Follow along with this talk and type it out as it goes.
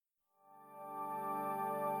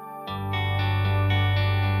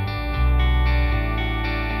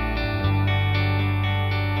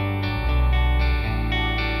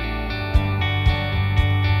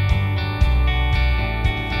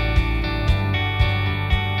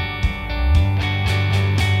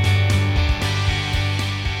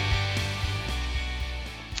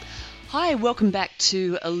Hi, welcome back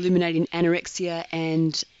to Illuminating Anorexia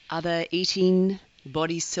and Other Eating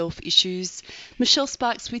Body Self Issues. Michelle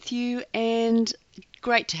Sparks with you, and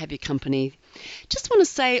great to have your company. Just want to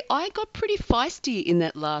say I got pretty feisty in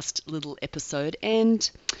that last little episode, and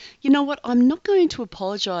you know what? I'm not going to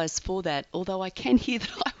apologize for that, although I can hear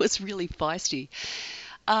that I was really feisty.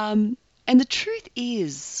 And the truth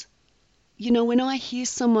is, when I hear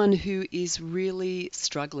someone who is really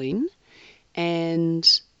struggling, and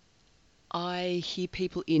I hear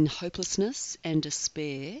people in hopelessness and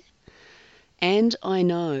despair, and I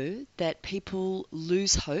know that people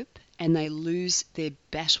lose hope and they lose their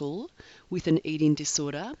battle with an eating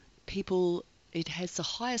disorder. It has the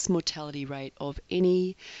highest mortality rate of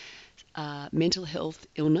any mental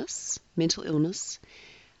illness.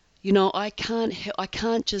 I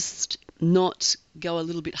can't just not go a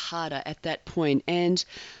little bit harder at that point. And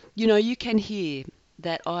you can hear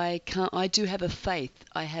that I do have a faith.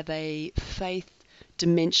 I have a faith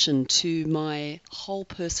dimension to my whole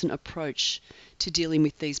person approach to dealing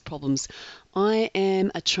with these problems. I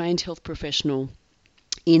am a trained health professional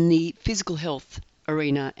in the physical health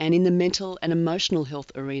arena and in the mental and emotional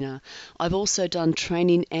health arena. I've also done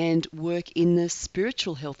training and work in the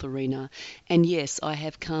spiritual health arena. And yes, I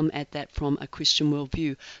have come at that from a Christian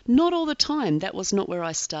worldview. Not all the time. That was not where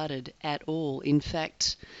I started at all. In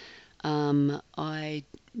fact, I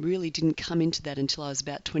really didn't come into that until I was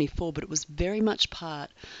about 24, but it was very much part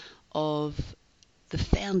of the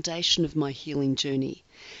foundation of my healing journey.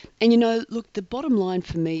 And look, the bottom line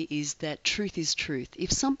for me is that truth is truth.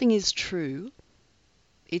 If something is true,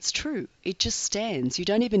 it's true. It just stands. You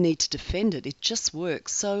don't even need to defend it. It just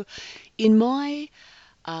works. So in my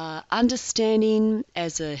understanding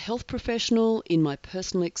as a health professional, in my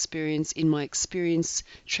personal experience, in my experience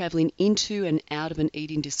traveling into and out of an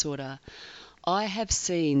eating disorder, I have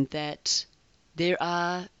seen that there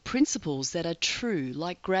are principles that are true,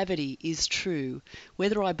 like gravity is true.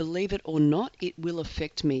 Whether I believe it or not, it will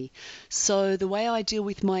affect me. So the way I deal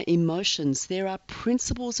with my emotions, there are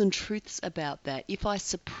principles and truths about that. If I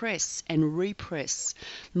suppress and repress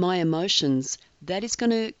my emotions, that is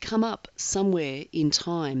going to come up somewhere in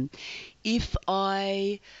time. If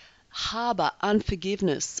I harbor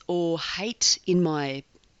unforgiveness or hate in my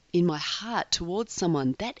heart towards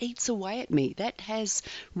someone, that eats away at me. That has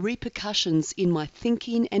repercussions in my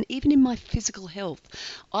thinking and even in my physical health.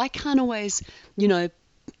 I can't always,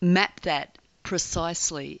 map that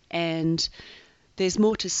precisely, and there's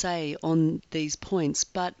more to say on these points,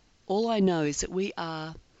 but all I know is that we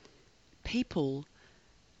are people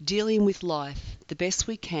dealing with life the best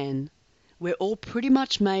we can. We're all pretty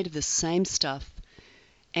much made of the same stuff.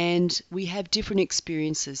 And we have different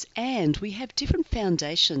experiences and we have different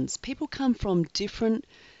foundations. People come from different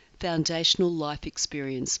foundational life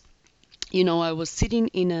experience. I was sitting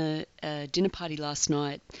in a dinner party last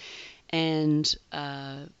night, and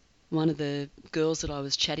one of the girls that I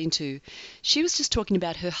was chatting to, she was just talking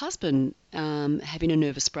about her husband having a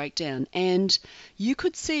nervous breakdown. And you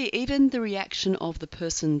could see even the reaction of the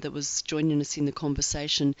person that was joining us in the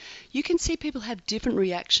conversation. You can see people have different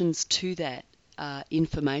reactions to that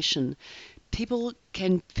information. People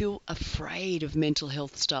can feel afraid of mental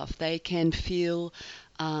health stuff. They can feel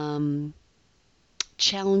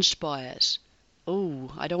challenged by it.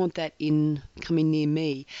 Oh, I don't want that in coming near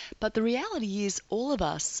me. But the reality is all of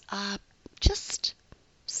us are just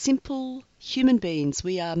simple human beings.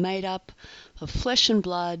 We are made up of flesh and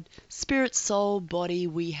blood, spirit, soul, body.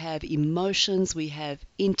 We have emotions, we have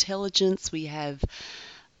intelligence, we have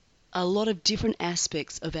a lot of different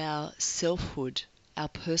aspects of our selfhood, our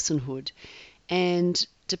personhood. And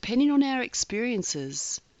depending on our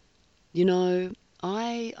experiences,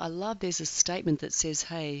 I love there's a statement that says,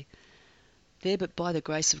 hey, there but by the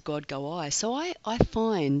grace of God go I. So I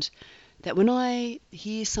find that when I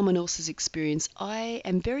hear someone else's experience, I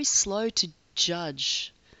am very slow to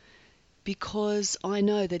judge, because I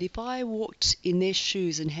know that if I walked in their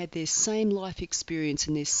shoes and had their same life experience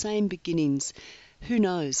and their same beginnings, who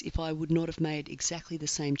knows if I would not have made exactly the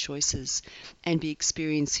same choices and be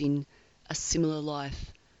experiencing a similar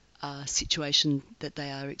life situation that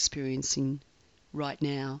they are experiencing right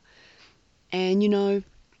now. And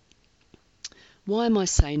why am I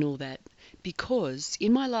saying all that? Because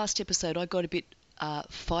in my last episode I got a bit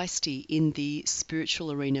feisty in the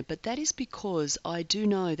spiritual arena, but that is because I do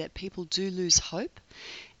know that people do lose hope,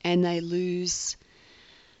 and they lose.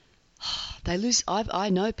 I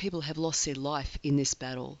know people have lost their life in this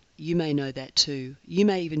battle. You may know that too. You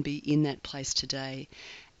may even be in that place today.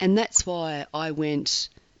 And that's why I went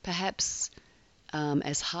perhaps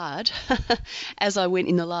as hard as I went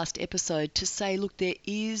in the last episode to say, look, there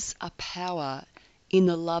is a power in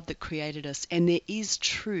the love that created us, and there is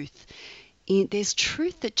truth. There's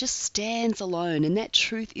truth that just stands alone, and that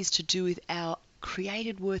truth is to do with our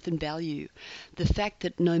created worth and value. The fact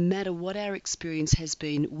that no matter what our experience has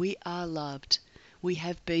been, we are loved. We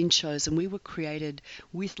have been chosen. We were created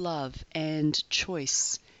with love and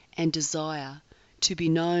choice and desire to be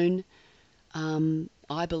known,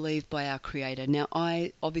 I believe, by our Creator. Now,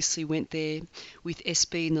 I obviously went there with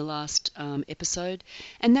SB in the last episode,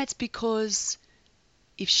 and that's because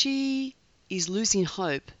if she is losing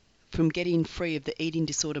hope from getting free of the eating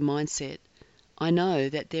disorder mindset, I know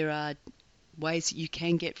that there are ways that you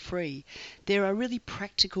can get free. There are really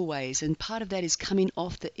practical ways, and part of that is coming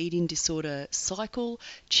off the eating disorder cycle,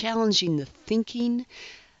 challenging the thinking,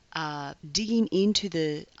 digging into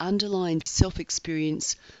the underlying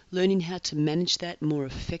self-experience, learning how to manage that more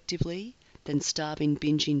effectively than starving,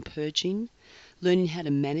 binging, purging, learning how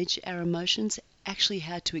to manage our emotions, actually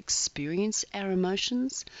how to experience our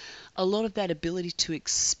emotions. A lot of that ability to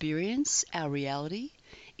experience our reality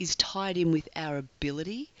is tied in with our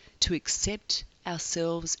ability to accept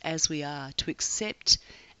ourselves as we are, to accept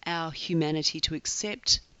our humanity, to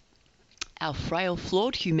accept our frail,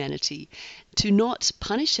 flawed humanity, to not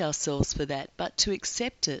punish ourselves for that, but to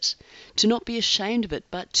accept it, to not be ashamed of it,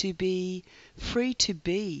 but to be free to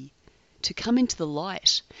be, to come into the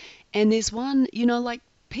light. And there's one, like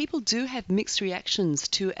people do have mixed reactions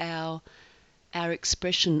to our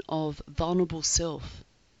expression of vulnerable self.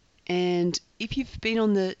 And if you've been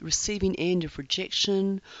on the receiving end of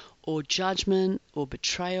rejection or judgment or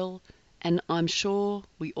betrayal, and I'm sure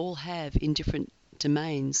we all have in different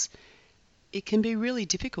domains, it can be really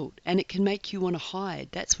difficult and it can make you want to hide.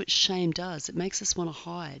 That's what shame does. It makes us want to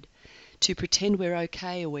hide, to pretend we're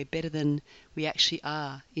okay or we're better than we actually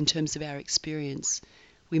are in terms of our experience.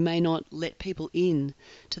 We may not let people in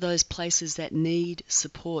to those places that need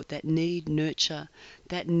support, that need nurture,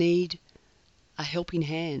 that need a helping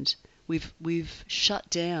hand. We've shut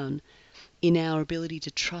down in our ability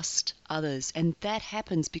to trust others, and that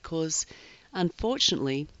happens because,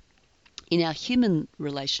 unfortunately, in our human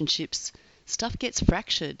relationships, stuff gets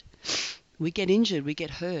fractured. We get injured, we get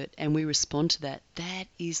hurt, and we respond to that. That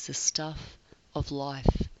is the stuff of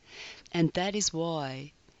life. And that is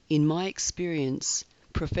why, in my experience,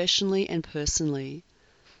 professionally and personally,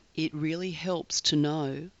 it really helps to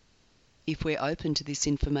know if we're open to this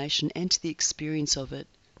information and to the experience of it,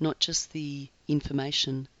 not just the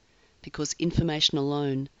information, because information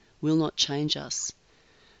alone will not change us.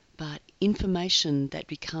 But information that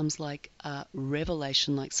becomes like a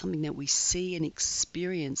revelation, like something that we see and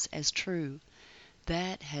experience as true,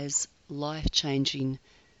 that has life-changing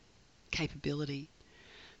capability.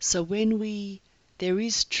 So when there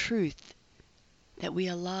is truth that we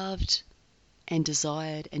are loved and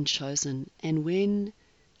desired and chosen, and when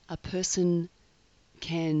a person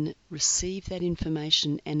can receive that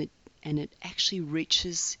information and it actually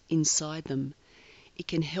reaches inside them, it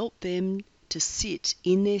can help them to sit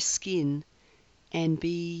in their skin and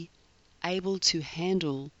be able to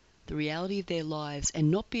handle the reality of their lives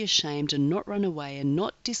and not be ashamed and not run away and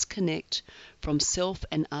not disconnect from self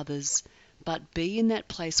and others, but be in that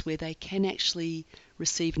place where they can actually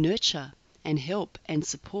receive nurture and help and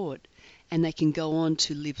support, and they can go on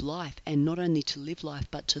to live life, and not only to live life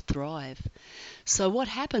but to thrive. So what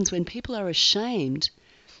happens when people are ashamed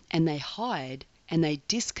and they hide and they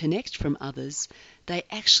disconnect from others, they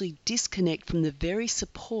actually disconnect from the very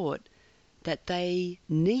support that they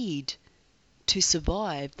need to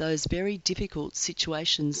survive those very difficult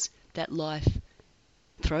situations that life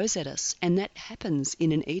throws at us. And that happens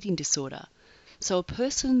in an eating disorder. So a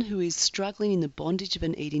person who is struggling in the bondage of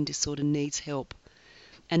an eating disorder needs help.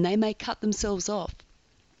 And they may cut themselves off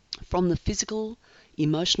from the physical,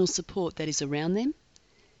 emotional support that is around them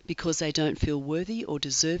because they don't feel worthy or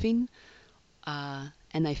deserving,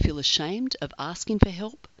 and they feel ashamed of asking for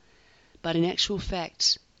help. But in actual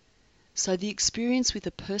fact, so the experience with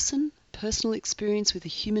a person, personal experience with a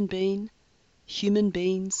human being, human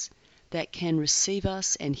beings that can receive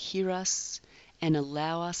us and hear us and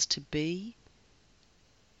allow us to be,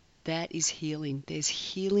 that is healing. There's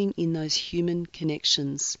healing in those human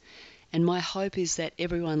connections. And my hope is that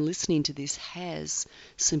everyone listening to this has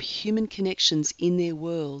some human connections in their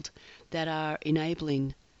world that are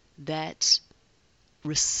enabling that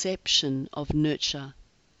reception of nurture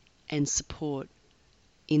and support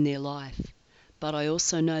in their life. But I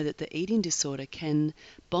also know that the eating disorder can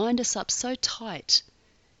bind us up so tight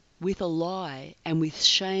with a lie and with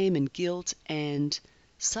shame and guilt and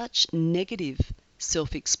such negative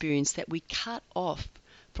self-experience that we cut off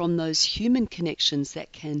from those human connections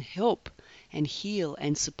that can help and heal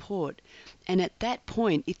and support. And at that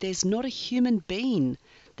point, if there's not a human being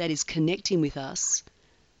that is connecting with us,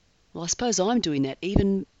 well, I suppose I'm doing that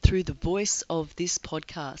even through the voice of this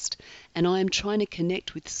podcast. And I am trying to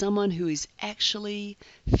connect with someone who is actually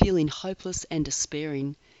feeling hopeless and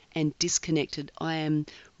despairing and disconnected. I am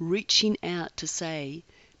reaching out to say,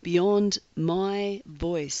 beyond my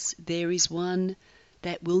voice, there is one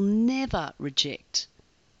that will never reject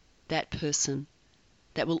that person,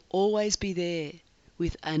 that will always be there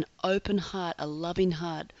with an open heart, a loving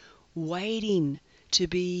heart, waiting to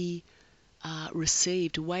be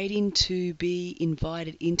received, waiting to be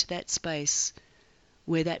invited into that space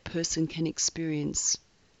where that person can experience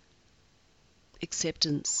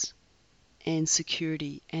acceptance and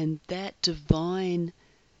security, and that divine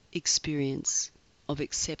experience of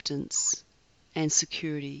acceptance and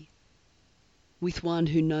security with one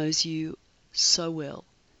who knows you so well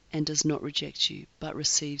and does not reject you but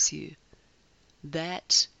receives you.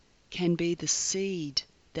 That can be the seed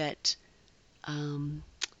that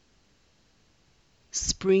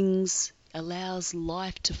springs, allows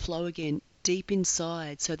life to flow again deep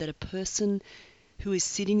inside, so that a person who is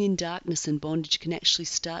sitting in darkness and bondage can actually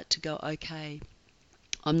start to go, okay,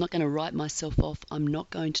 I'm not going to write myself off. I'm not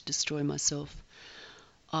going to destroy myself.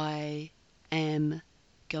 I am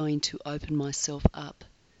going to open myself up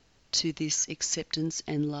to this acceptance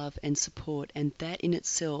and love and support. And that in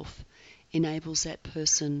itself enables that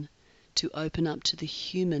person to open up to the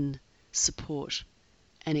human support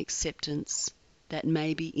and acceptance that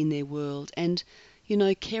may be in their world. And, you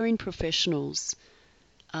know, caring professionals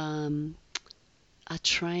are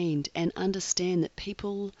trained and understand that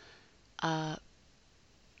people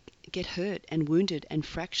get hurt and wounded and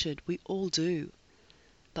fractured. We all do.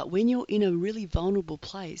 But when you're in a really vulnerable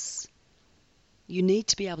place, you need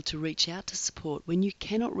to be able to reach out to support. When you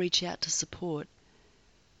cannot reach out to support,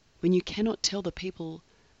 when you cannot tell the people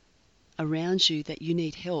around you that you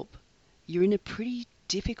need help, you're in a pretty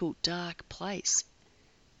difficult, dark place,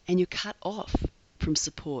 and you're cut off from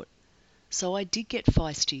support. So I did get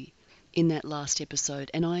feisty in that last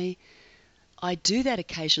episode, and I do that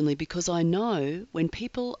occasionally because I know when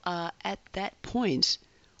people are at that point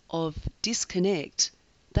of disconnect,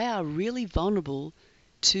 they are really vulnerable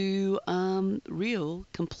to real,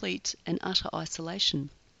 complete and utter isolation,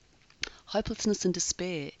 hopelessness and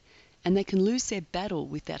despair, and they can lose their battle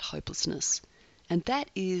with that hopelessness. And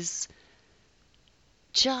that is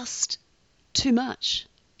just too much.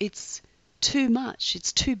 It's too much.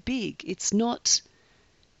 It's too big. It's not,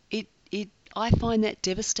 I find that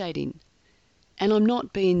devastating. And I'm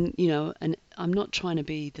not being, I'm not trying to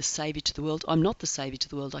be the saviour to the world. I'm not the saviour to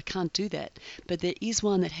the world. I can't do that. But there is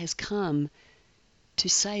one that has come to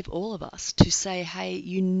save all of us, to say, hey,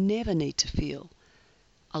 you never need to feel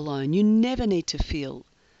alone. You never need to feel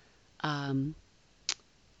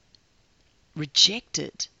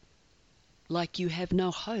rejected, like you have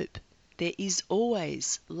no hope. There is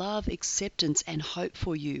always love, acceptance, and hope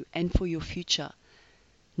for you and for your future.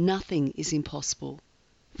 Nothing is impossible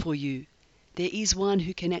for you. There is one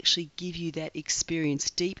who can actually give you that experience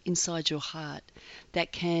deep inside your heart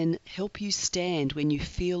that can help you stand when you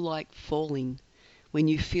feel like falling, when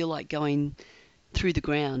you feel like going through the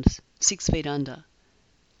ground, 6 feet under.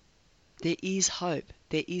 There is hope,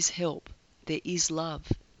 there is help, there is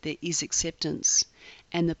love, there is acceptance.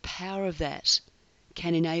 And the power of that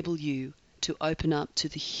can enable you to open up to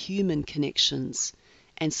the human connections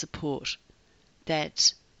and support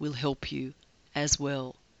that will help you as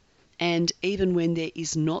well. And even when there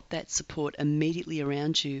is not that support immediately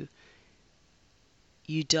around you,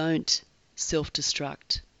 you don't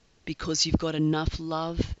self-destruct because you've got enough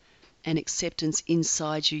love and acceptance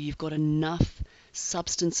inside you. You've got enough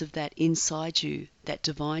substance of that inside you, that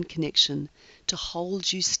divine connection, to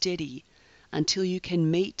hold you steady until you can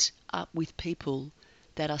meet up with people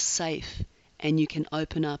that are safe and you can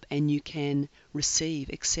open up and you can receive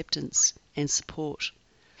acceptance and support.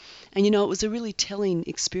 And it was a really telling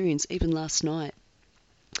experience even last night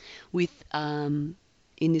with in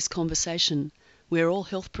this conversation. We're all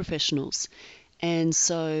health professionals, and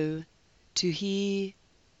so to hear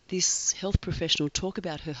this health professional talk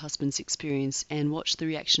about her husband's experience and watch the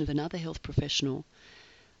reaction of another health professional,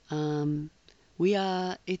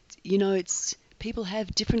 it's people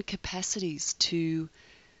have different capacities to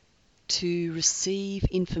receive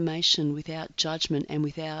information without judgment and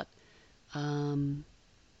without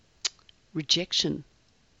rejection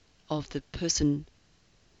of the person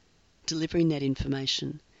delivering that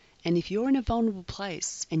information. And if you're in a vulnerable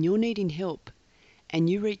place and you're needing help and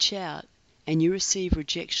you reach out and you receive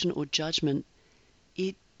rejection or judgment,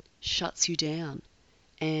 it shuts you down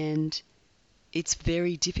and it's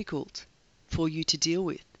very difficult for you to deal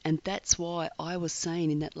with. And that's why I was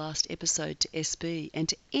saying in that last episode to SB and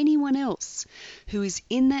to anyone else who is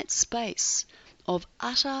in that space of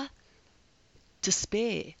utter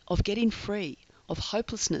despair, of getting free, of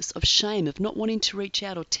hopelessness, of shame, of not wanting to reach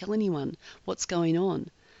out or tell anyone what's going on.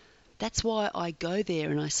 That's why I go there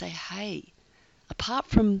and I say, hey, apart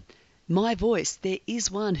from my voice, there is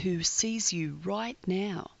one who sees you right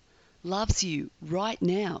now, loves you right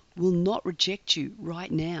now, will not reject you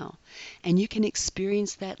right now. And you can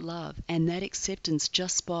experience that love and that acceptance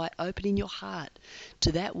just by opening your heart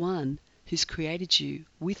to that one who's created you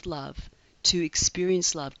with love, to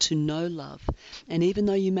experience love, to know love. And even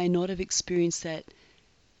though you may not have experienced that,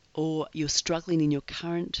 or you're struggling in your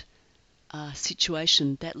current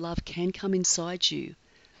situation, that love can come inside you.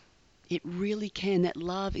 It really can. That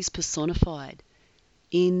love is personified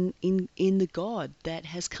in the God that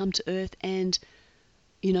has come to earth and,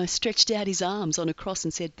 stretched out his arms on a cross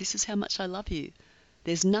and said, this is how much I love you.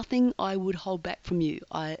 There's nothing I would hold back from you.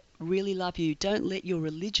 I really love you. Don't let your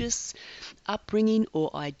religious upbringing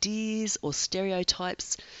or ideas or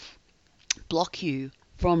stereotypes block you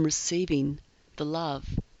from receiving the love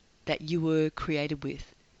that you were created with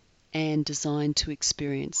and designed to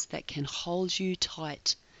experience, that can hold you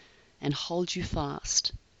tight and hold you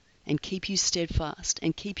fast and keep you steadfast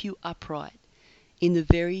and keep you upright in the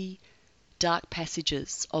very dark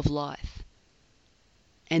passages of life.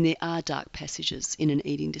 And there are dark passages in an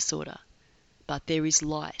eating disorder, but there is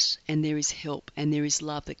light and there is help and there is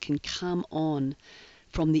love that can come on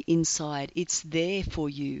from the inside. It's there for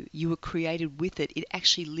you. You were created with it. It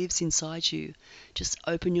actually lives inside you. Just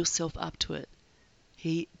open yourself up to it.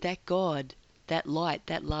 That God, that light,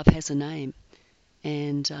 that love has a name,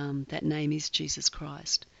 and that name is Jesus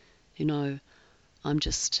Christ. I'm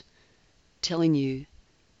just telling you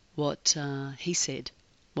what he said,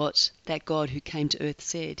 what that God who came to earth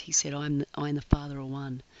said. He said, I and the Father are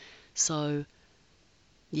one. So,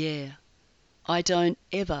 yeah, I don't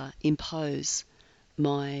ever impose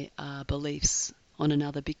my beliefs on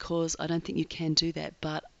another, because I don't think you can do that.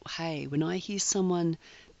 But hey, when I hear someone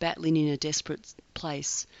battling in a desperate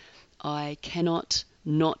place, I cannot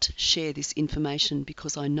not share this information,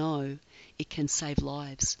 because I know it can save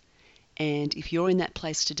lives. And if you're in that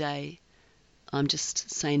place today, I'm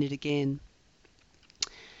just saying it again.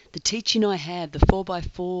 The teaching I have, the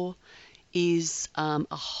 4x4, is a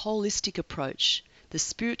holistic approach. The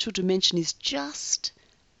spiritual dimension is just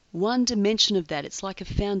one dimension of that. It's like a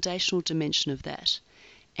foundational dimension of that.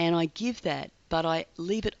 And I give that, but I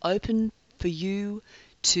leave it open for you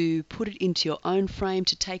to put it into your own frame,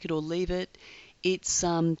 to take it or leave it. It's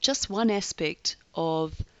just one aspect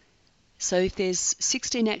of, so if there's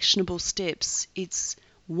 16 actionable steps, it's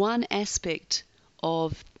one aspect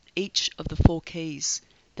of each of the 4 keys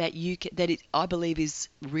that I believe is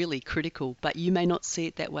really critical, but you may not see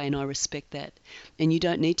it that way, and I respect that. And you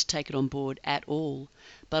don't need to take it on board at all.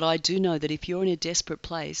 But I do know that if you're in a desperate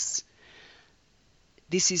place,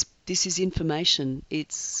 this is information.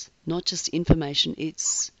 It's not just information,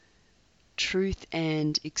 it's truth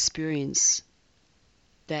and experience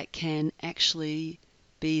that can actually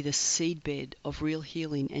be the seedbed of real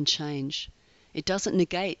healing and change. It doesn't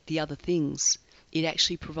negate the other things. It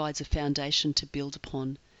actually provides a foundation to build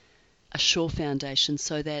upon, a sure foundation,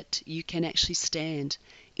 so that you can actually stand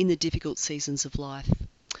in the difficult seasons of life.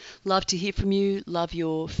 Love to hear from you. Love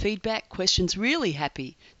your feedback, questions. Really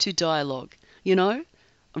happy to dialogue. I'm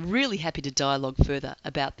really happy to dialogue further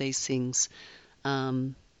about these things.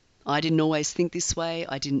 I didn't always think this way.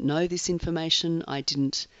 I didn't know this information. I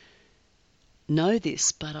didn't know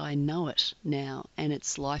this, but I know it now, and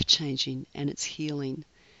it's life-changing and it's healing.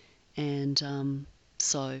 And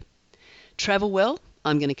so travel well.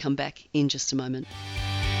 I'm going to come back in just a moment.